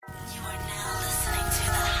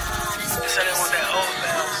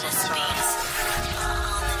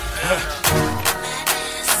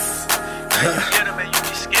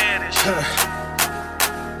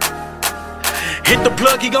Hit the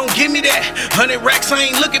plug, he gon' give me that. 100 racks,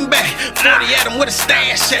 I ain't looking back. 40 at him, where the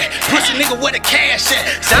stash at? Pussy nigga, where the cash at?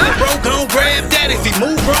 Silent bro, gon' grab that. If he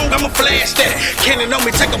move wrong, I'ma flash that. Cannon on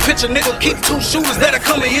me, take a picture, nigga. Keep 2 shooters that'll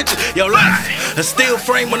come and hit you. Your life, a steel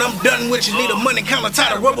frame when I'm done with you. Need a money counter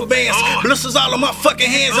tied to rubber bands. Blisters all on my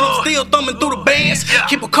fucking hands, and I'm still thumbing through the bands.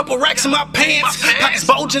 Keep a couple racks in my pants. Pockets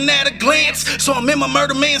bulging at a glance, so I'm in my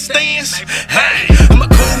murder man stance. Hey, I'm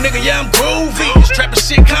a cool nigga, yeah, I'm groovy. This trapping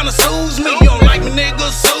shit kinda soothes me. You don't like me, nigga,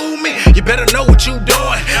 sue me. You better know what you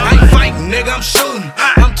doing. I ain't fighting, nigga, I'm shooting.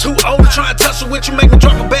 I'm too old to try and tussle with you. Make me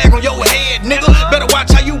drop a bag on your head, nigga. Better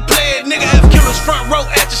watch how you play it, nigga. Have killers front row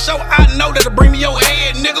at your show. I know that'll bring me your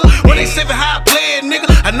head, nigga. When they sippin' how I play it, nigga.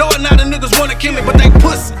 I know a lot of niggas wanna kill me, but they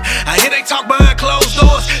pussy. I hear they talk behind closed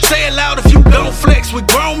doors. Say it loud if you don't flex. With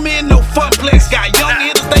grown men, no fun flex. Got young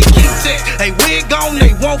hitters, they keep text. They wig on,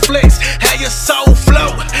 they won't flex. Have your soul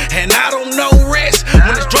flow, and I don't know rest.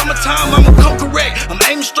 When it's drama time, I'ma come correct. I'm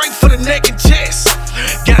aiming straight for the neck and chest.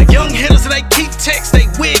 Got young hitters, and they keep text. They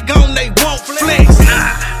wig on, they won't flex.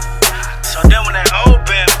 So then when that old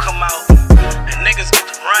band come out, and niggas get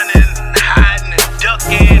to running and hiding and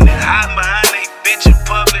ducking and hiding behind they bitch in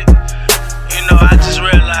public, you know, I just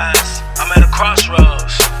realized I'm at a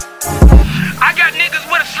crossroads. I got niggas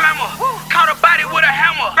with a slammer, caught a body with a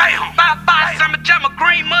hammer. Bam, bye, slammer jammer,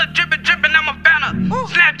 green mud drippin', I'm a banner.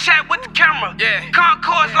 Snapchat with the camera,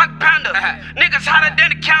 Concourse like Panda. Niggas hotter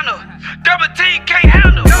than the counter, double T can't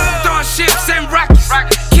handle. Throwing ships and rockets,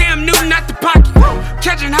 Cam Newton out the pocket,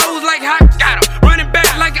 catching hoes like hockey. Running back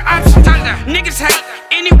like an option. Niggas hate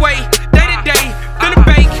anyway, day to day. Gonna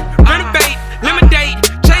bake, renovate, lemonade,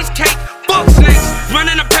 chase cake, fuck snakes.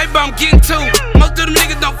 Running the paper, I'm getting to. Most of them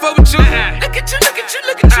niggas don't fuck with you. Look at you, look at you,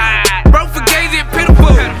 look at you. Broke for gazy and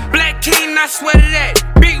pitiful. Black king, I swear to that.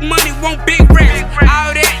 Big money, want big racks.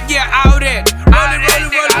 All that, yeah, all that. Roll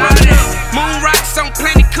it. Moon rocks on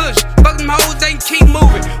plenty kush. Fuck them hoes, they can keep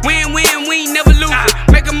moving. Win, we ain't never losing.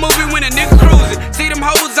 Make a movie when a nigga cruising. See them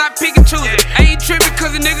hoes, I pick and choose it. I ain't tripping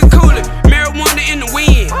cause a nigga coolin'. Marijuana in the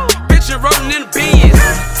wind. Picture rolling in the bins.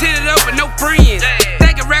 Titted up with no friends.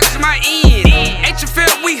 Thinking racks in my ends.